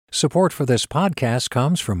Support for this podcast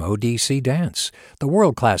comes from ODC Dance. The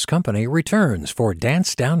world-class company returns for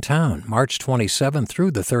Dance Downtown, March 27th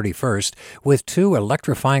through the 31st, with 2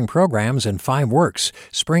 electrifying programs and 5 works,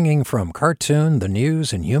 springing from cartoon, the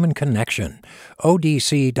news, and human connection.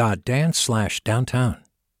 odc.dance/downtown.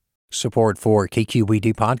 Support for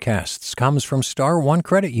KQED podcasts comes from Star One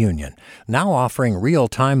Credit Union, now offering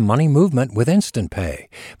real-time money movement with Instant Pay.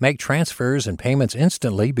 Make transfers and payments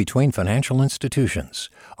instantly between financial institutions,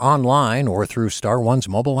 online or through Star One's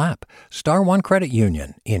mobile app. Star One Credit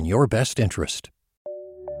Union, in your best interest.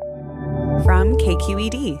 From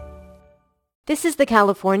KQED. This is the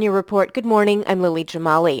California Report. Good morning, I'm Lily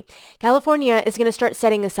Jamali. California is going to start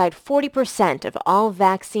setting aside 40% of all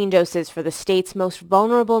vaccine doses for the state's most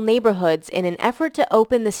vulnerable neighborhoods in an effort to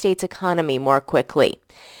open the state's economy more quickly.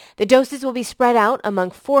 The doses will be spread out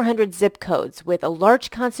among 400 zip codes, with a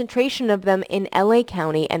large concentration of them in LA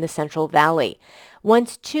County and the Central Valley.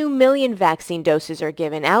 Once 2 million vaccine doses are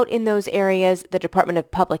given out in those areas, the Department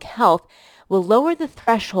of Public Health will lower the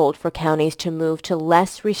threshold for counties to move to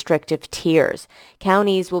less restrictive tiers.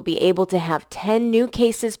 Counties will be able to have 10 new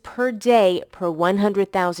cases per day per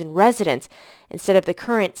 100,000 residents instead of the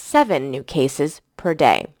current 7 new cases per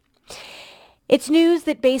day. It's news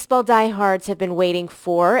that baseball diehards have been waiting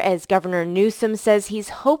for, as Governor Newsom says he's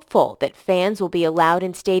hopeful that fans will be allowed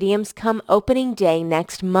in stadiums come opening day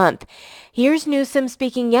next month. Here's Newsom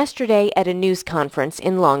speaking yesterday at a news conference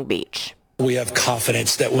in Long Beach. We have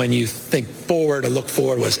confidence that when you think forward or look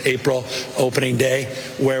forward was April opening day,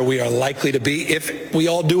 where we are likely to be if we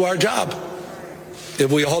all do our job.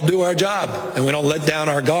 If we all do our job and we don't let down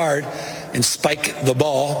our guard and spike the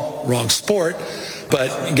ball, wrong sport, but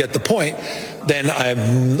you get the point, then I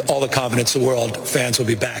have all the confidence in the world fans will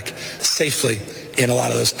be back safely in a lot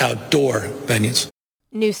of those outdoor venues.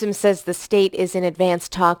 Newsom says the state is in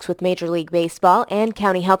advanced talks with Major League Baseball and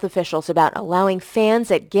county health officials about allowing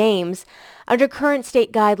fans at games. Under current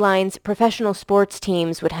state guidelines, professional sports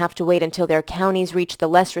teams would have to wait until their counties reach the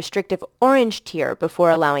less restrictive orange tier before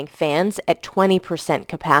allowing fans at 20%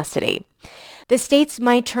 capacity. The state's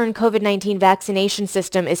My Turn COVID-19 vaccination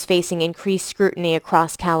system is facing increased scrutiny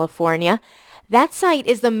across California. That site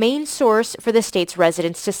is the main source for the state's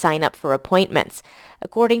residents to sign up for appointments.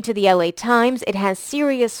 According to the LA Times, it has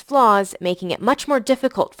serious flaws, making it much more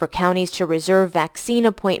difficult for counties to reserve vaccine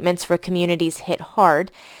appointments for communities hit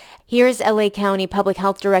hard. Here's LA County Public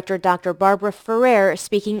Health Director Dr. Barbara Ferrer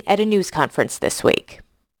speaking at a news conference this week.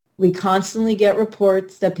 We constantly get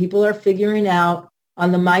reports that people are figuring out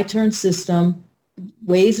on the My Turn system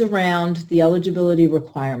ways around the eligibility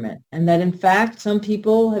requirement, and that in fact some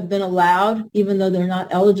people have been allowed, even though they're not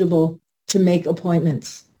eligible, to make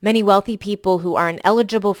appointments. Many wealthy people who aren't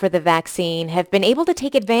eligible for the vaccine have been able to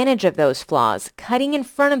take advantage of those flaws, cutting in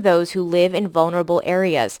front of those who live in vulnerable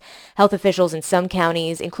areas. Health officials in some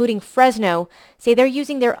counties, including Fresno, say they're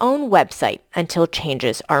using their own website until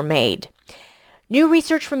changes are made. New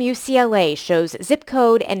research from UCLA shows zip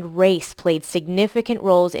code and race played significant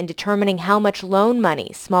roles in determining how much loan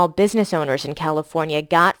money small business owners in California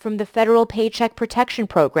got from the federal Paycheck Protection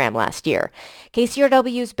Program last year.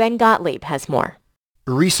 KCRW's Ben Gottlieb has more.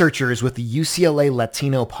 Researchers with the UCLA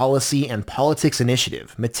Latino Policy and Politics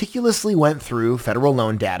Initiative meticulously went through federal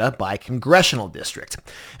loan data by congressional district,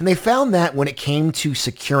 and they found that when it came to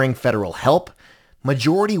securing federal help,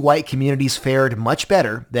 majority white communities fared much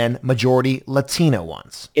better than majority Latino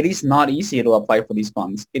ones. It is not easy to apply for these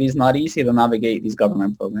funds. It is not easy to navigate these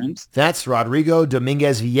government programs. That's Rodrigo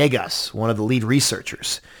Dominguez Villegas, one of the lead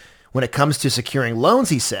researchers. When it comes to securing loans,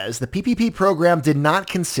 he says, the PPP program did not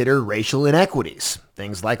consider racial inequities,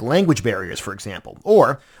 things like language barriers, for example,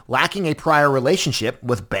 or lacking a prior relationship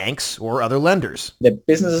with banks or other lenders. The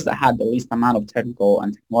businesses that had the least amount of technical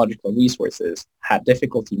and technological resources had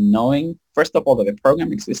difficulty knowing, first of all, that the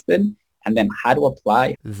program existed, and then how to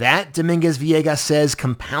apply. That, Dominguez Villegas says,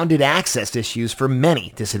 compounded access issues for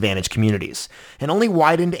many disadvantaged communities and only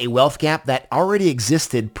widened a wealth gap that already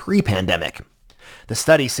existed pre-pandemic. The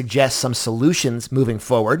study suggests some solutions moving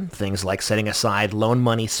forward, things like setting aside loan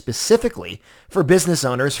money specifically for business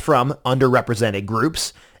owners from underrepresented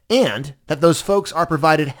groups, and that those folks are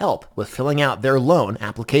provided help with filling out their loan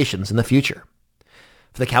applications in the future.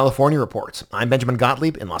 For the California Report, I'm Benjamin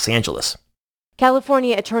Gottlieb in Los Angeles.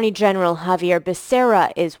 California Attorney General Javier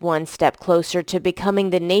Becerra is one step closer to becoming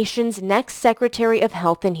the nation's next Secretary of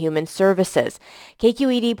Health and Human Services.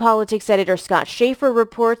 KQED Politics Editor Scott Schaefer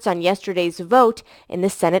reports on yesterday's vote in the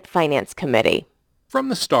Senate Finance Committee. From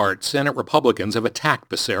the start, Senate Republicans have attacked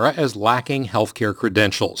Becerra as lacking healthcare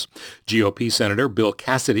credentials. GOP Senator Bill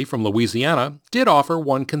Cassidy from Louisiana did offer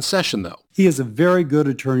one concession, though. He is a very good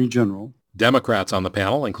attorney general. Democrats on the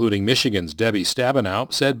panel, including Michigan's Debbie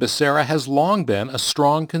Stabenow, said Becerra has long been a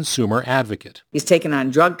strong consumer advocate. He's taken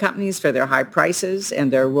on drug companies for their high prices and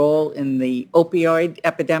their role in the opioid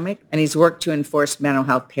epidemic, and he's worked to enforce mental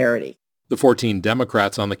health parity. The 14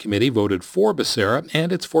 Democrats on the committee voted for Becerra,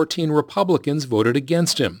 and its 14 Republicans voted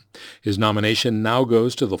against him. His nomination now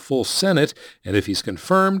goes to the full Senate, and if he's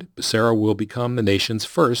confirmed, Becerra will become the nation's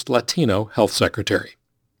first Latino health secretary.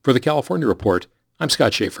 For the California Report, I'm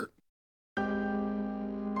Scott Schaefer.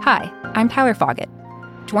 Hi, I'm Tyler Foggett.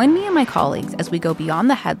 Join me and my colleagues as we go beyond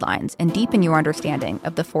the headlines and deepen your understanding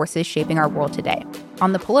of the forces shaping our world today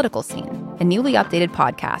on The Political Scene, a newly updated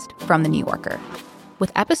podcast from The New Yorker.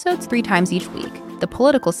 With episodes 3 times each week, The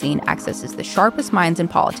Political Scene accesses the sharpest minds in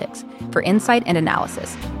politics for insight and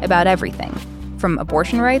analysis about everything, from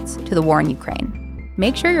abortion rights to the war in Ukraine.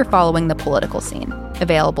 Make sure you're following The Political Scene,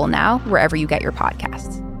 available now wherever you get your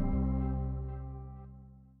podcasts.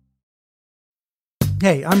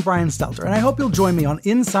 Hey, I'm Brian Stelter, and I hope you'll join me on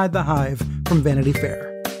Inside the Hive from Vanity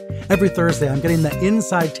Fair. Every Thursday, I'm getting the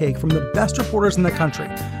inside take from the best reporters in the country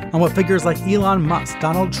on what figures like Elon Musk,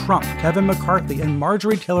 Donald Trump, Kevin McCarthy, and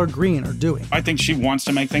Marjorie Taylor Greene are doing. I think she wants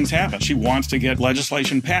to make things happen. She wants to get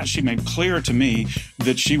legislation passed. She made clear to me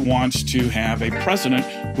that she wants to have a president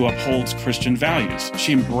who upholds Christian values.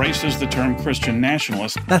 She embraces the term Christian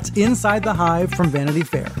nationalist. That's Inside the Hive from Vanity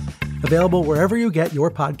Fair, available wherever you get your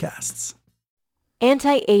podcasts.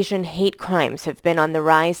 Anti-Asian hate crimes have been on the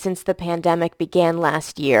rise since the pandemic began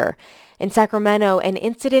last year. In Sacramento, an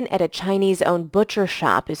incident at a Chinese-owned butcher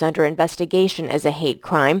shop is under investigation as a hate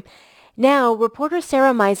crime. Now, reporter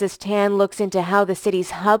Sarah Mises-Tan looks into how the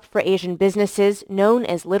city's hub for Asian businesses, known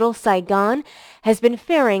as Little Saigon, has been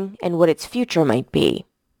faring and what its future might be.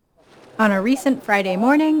 On a recent Friday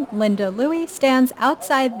morning, Linda Louie stands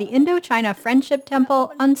outside the Indochina Friendship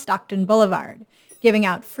Temple on Stockton Boulevard, giving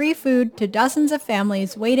out free food to dozens of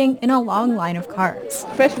families waiting in a long line of cars.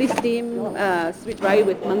 Freshly steamed sweet rice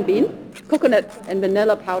with mung bean, coconut and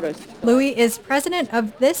vanilla powders. Louie is president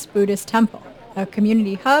of this Buddhist temple, a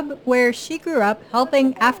community hub where she grew up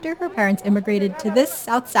helping after her parents immigrated to this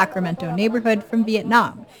South Sacramento neighborhood from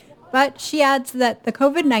Vietnam. But she adds that the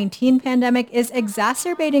COVID-19 pandemic is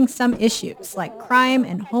exacerbating some issues like crime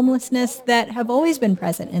and homelessness that have always been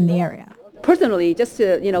present in the area. Personally, just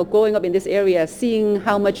growing up in this area, seeing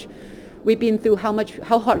how much we've been through,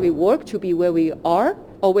 how hard we work to be where we are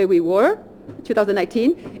or where we were,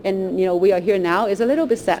 2019, and we are here now is a little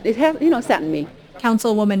bit sad. It has saddened me.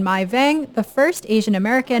 Councilwoman Mai Vang, the first Asian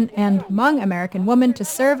American and Hmong American woman to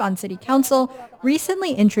serve on city council,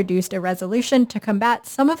 recently introduced a resolution to combat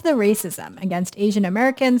some of the racism against Asian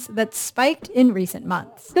Americans that spiked in recent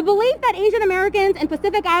months. The belief that Asian Americans and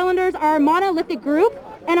Pacific Islanders are a monolithic group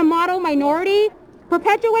and a model minority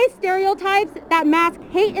perpetuates stereotypes that mask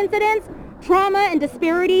hate incidents, trauma, and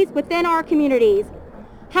disparities within our communities.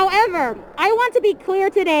 However, I want to be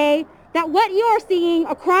clear today that what you are seeing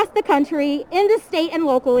across the country, in the state and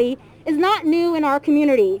locally, is not new in our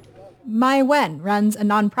community. Mai Wen runs a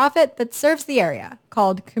nonprofit that serves the area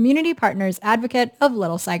called Community Partners Advocate of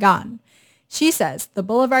Little Saigon. She says the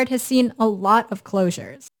boulevard has seen a lot of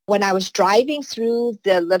closures. When I was driving through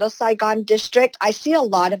the Little Saigon district, I see a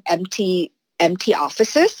lot of empty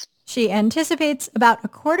offices. She anticipates about a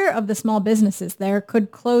quarter of the small businesses there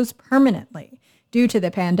could close permanently due to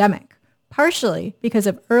the pandemic, partially because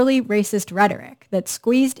of early racist rhetoric that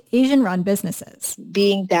squeezed Asian-run businesses.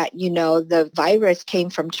 Being that, the virus came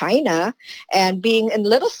from China, and being in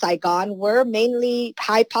Little Saigon, we're mainly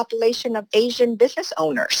high population of Asian business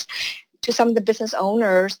owners. To some of the business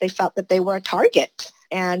owners, they felt that they were a target,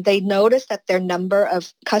 and they noticed that their number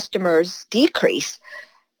of customers decreased.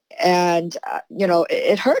 And,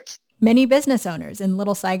 it hurts. Many business owners in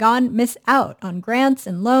Little Saigon miss out on grants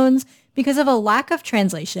and loans because of a lack of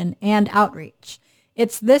translation and outreach.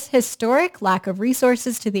 It's this historic lack of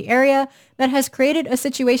resources to the area that has created a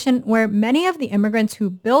situation where many of the immigrants who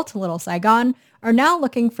built Little Saigon are now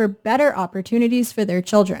looking for better opportunities for their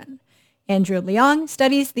children. Andrew Leong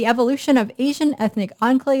studies the evolution of Asian ethnic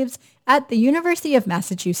enclaves at the University of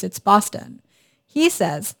Massachusetts, Boston. He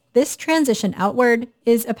says this transition outward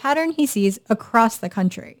is a pattern he sees across the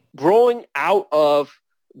country. Growing out of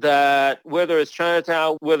that, whether it's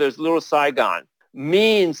Chinatown, whether it's Little Saigon,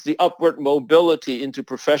 means the upward mobility into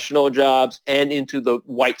professional jobs and into the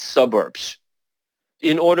white suburbs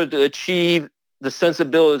in order to achieve the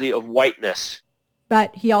sensibility of whiteness.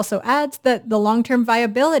 But he also adds that the long-term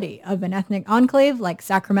viability of an ethnic enclave like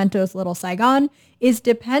Sacramento's Little Saigon is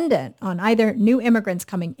dependent on either new immigrants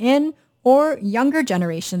coming in or younger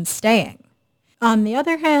generations staying. On the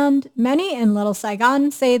other hand, many in Little Saigon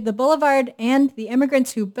say the boulevard and the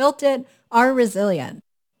immigrants who built it are resilient.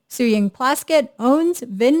 Suying Plaskett owns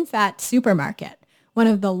Vinh Phat Supermarket, one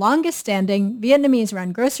of the longest-standing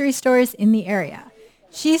Vietnamese-run grocery stores in the area.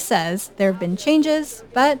 She says there have been changes,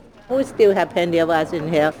 but we still have plenty of us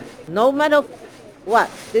in here. No matter what,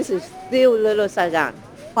 this is still Little Saigon.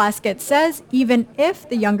 Plaskett says even if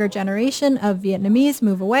the younger generation of Vietnamese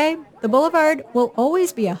move away, the boulevard will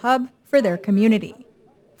always be a hub for their community.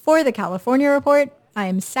 For the California Report, I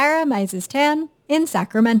am Sarah Mises-Tan in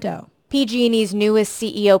Sacramento. PG&E's newest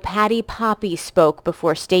CEO, Patti Poppe, spoke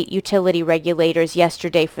before state utility regulators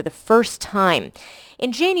yesterday for the first time.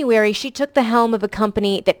 In January, she took the helm of a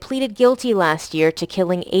company that pleaded guilty last year to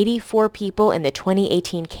killing 84 people in the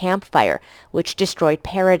 2018 Camp Fire, which destroyed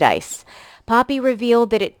Paradise. Poppe revealed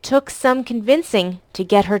that it took some convincing to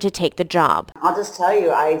get her to take the job. I'll just tell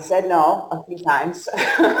you, I said no a few times,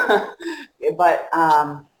 but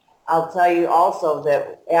I'll tell you also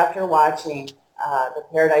that after watching the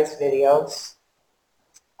Paradise videos,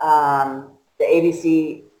 the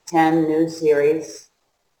ABC 10 news series,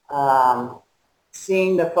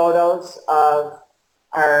 seeing the photos of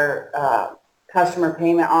our customer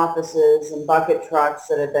payment offices and bucket trucks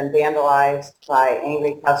that have been vandalized by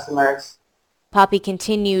angry customers. Poppe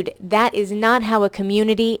continued, that is not how a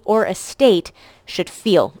community or a state should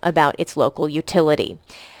feel about its local utility.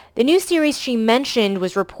 The new series she mentioned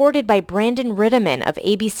was reported by Brandon Ritteman of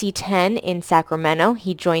ABC 10 in Sacramento.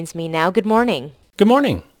 He joins me now. Good morning. Good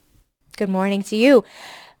morning. Good morning to you.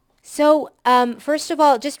 So, first of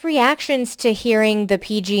all, just reactions to hearing the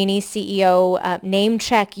PG&E CEO name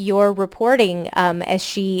check your reporting as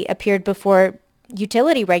she appeared before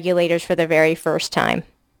utility regulators for the very first time.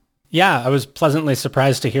 Yeah, I was pleasantly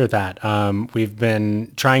surprised to hear that. We've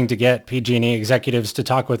been trying to get PG&E executives to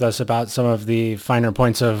talk with us about some of the finer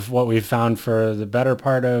points of what we've found for the better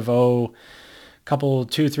part of,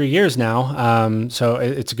 2-3 years now. So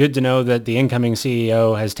it's good to know that the incoming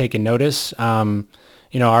CEO has taken notice. Our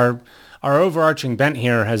overarching bent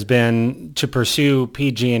here has been to pursue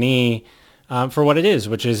PG&E for what it is,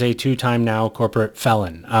 which is a 2-time now corporate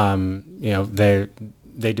felon.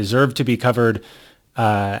 They deserve to be covered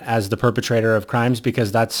as the perpetrator of crimes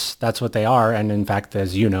because that's what they are. And in fact,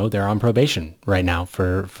 as you know, they're on probation right now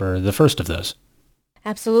for the first of those.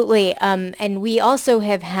 Absolutely. And we also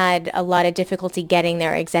have had a lot of difficulty getting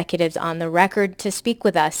their executives on the record to speak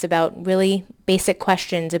with us about really basic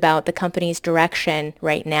questions about the company's direction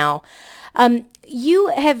right now. You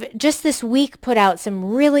have just this week put out some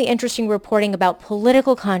really interesting reporting about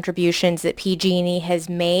political contributions that PG&E has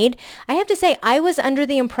made. I have to say, I was under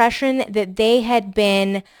the impression that they had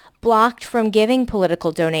been blocked from giving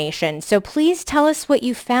political donations. So please tell us what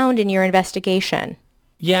you found in your investigation.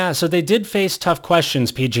 Yeah, so they did face tough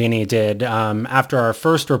questions, PG&E did, after our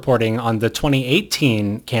first reporting on the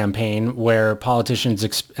 2018 campaign where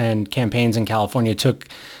politicians and campaigns in California took,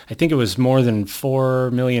 I think it was more than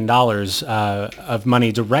 $4 million of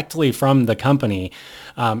money directly from the company.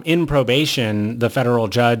 In probation, the federal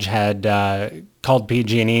judge had called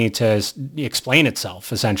PG&E to explain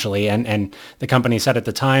itself, essentially, and the company said at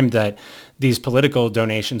the time that these political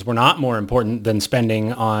donations were not more important than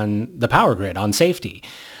spending on the power grid, on safety.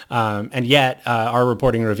 And yet, our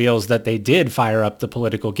reporting reveals that they did fire up the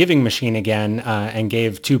political giving machine again and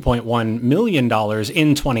gave $2.1 million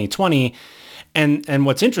in 2020. And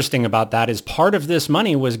what's interesting about that is part of this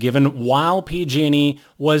money was given while PG&E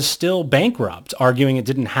was still bankrupt, arguing it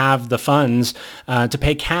didn't have the funds to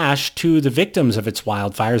pay cash to the victims of its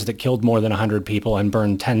wildfires that killed more than 100 people and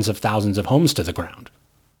burned tens of thousands of homes to the ground.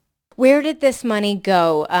 Where did this money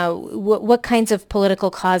go? What kinds of political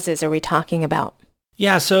causes are we talking about?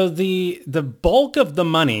 Yeah, so the bulk of the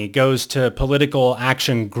money goes to political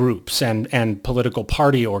action groups and political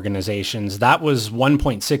party organizations. That was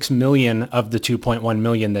 $1.6 million of the $2.1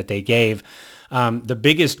 million that they gave. The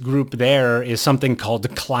biggest group there is something called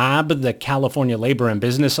CLAB, the California Labor and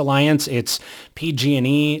Business Alliance. It's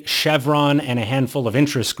PG&E, Chevron, and a handful of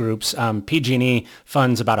interest groups. PG&E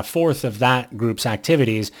funds about a fourth of that group's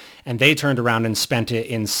activities, and they turned around and spent it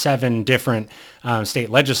in 7 different state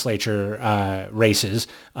legislature races,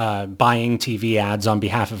 buying TV ads on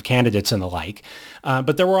behalf of candidates and the like.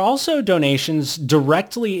 But there were also donations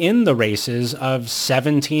directly in the races of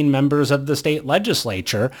 17 members of the state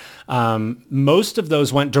legislature. Most of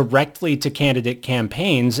those went directly to candidate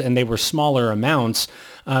campaigns, and they were smaller amounts.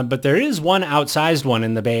 But there is one outsized one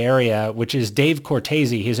in the Bay Area, which is Dave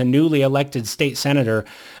Cortese. He's a newly elected state senator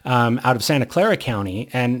out of Santa Clara County,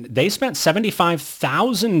 and they spent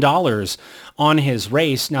 $75,000 on his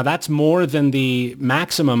race. Now, that's more than the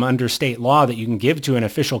maximum under state law that you can give to an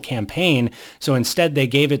official campaign. So instead, they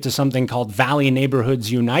gave it to something called Valley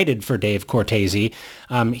Neighborhoods United for Dave Cortese.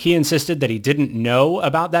 He insisted that he didn't know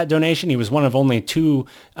about that donation. He was one of only two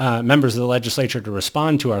members of the legislature to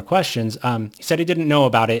respond to our questions. He said he didn't know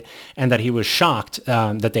about it and that he was shocked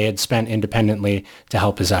that they had spent independently to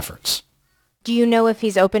help his efforts. Do you know if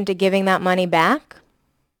he's open to giving that money back?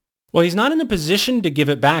 Well, he's not in a position to give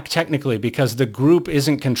it back technically because the group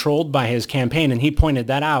isn't controlled by his campaign, and he pointed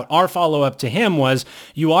that out. Our follow-up to him was,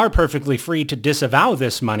 you are perfectly free to disavow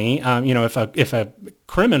this money. If a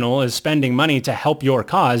criminal is spending money to help your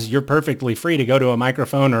cause, you're perfectly free to go to a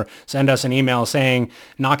microphone or send us an email saying,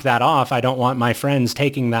 knock that off. I don't want my friends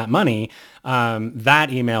taking that money.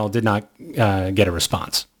 That email did not get a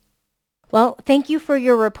response. Well, thank you for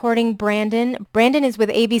your reporting, Brandon. Brandon is with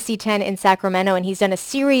ABC 10 in Sacramento, and he's done a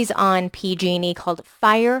series on PG&E called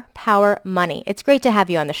Firepower Money. It's great to have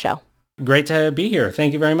you on the show. Great to be here.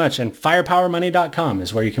 Thank you very much. And firepowermoney.com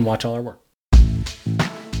is where you can watch all our work.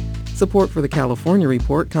 Support for the California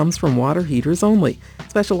Report comes from Water Heaters Only,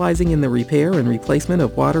 specializing in the repair and replacement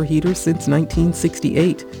of water heaters since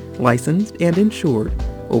 1968. Licensed and insured.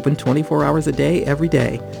 Open 24 hours a day, every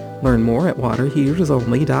day. Learn more at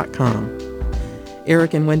waterheatersonly.com.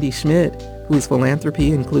 Eric and Wendy Schmidt, whose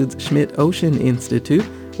philanthropy includes Schmidt Ocean Institute,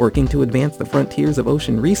 working to advance the frontiers of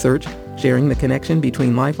ocean research, sharing the connection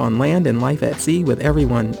between life on land and life at sea with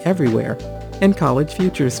everyone, everywhere. And College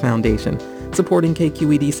Futures Foundation, supporting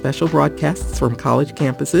KQED special broadcasts from college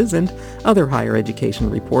campuses and other higher education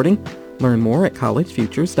reporting. Learn more at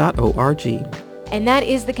collegefutures.org. And that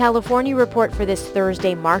is the California Report for this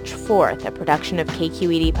Thursday, March 4th, a production of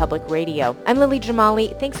KQED Public Radio. I'm Lily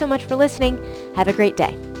Jamali. Thanks so much for listening. Have a great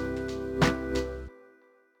day.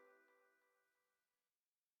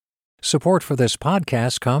 Support for this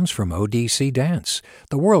podcast comes from ODC Dance.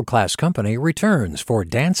 The world-class company returns for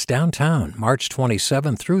Dance Downtown, March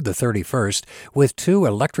 27th through the 31st, with 2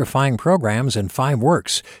 electrifying programs and 5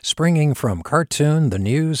 works, springing from cartoon, the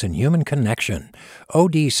news, and human connection.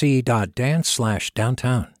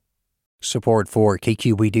 odc.dance/downtown. Support for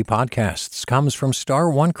KQED podcasts comes from Star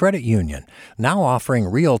One Credit Union, now offering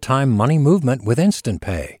real-time money movement with Instant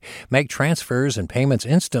Pay. Make transfers and payments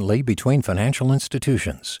instantly between financial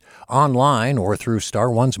institutions, online or through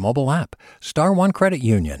Star One's mobile app. Star One Credit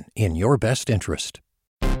Union, in your best interest.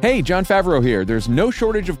 Hey, John Favreau here. There's no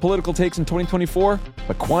shortage of political takes in 2024,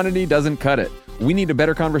 but quantity doesn't cut it. We need a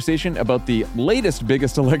better conversation about the latest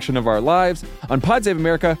biggest election of our lives. On Pod Save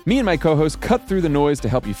America, me and my co-hosts cut through the noise to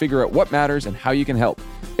help you figure out what matters and how you can help.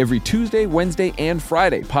 Every Tuesday, Wednesday, and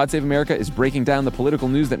Friday, Pod Save America is breaking down the political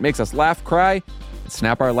news that makes us laugh, cry, and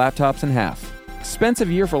snap our laptops in half. Expensive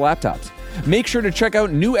year for laptops. Make sure to check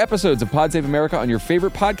out new episodes of Pod Save America on your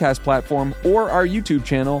favorite podcast platform or our YouTube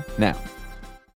channel now.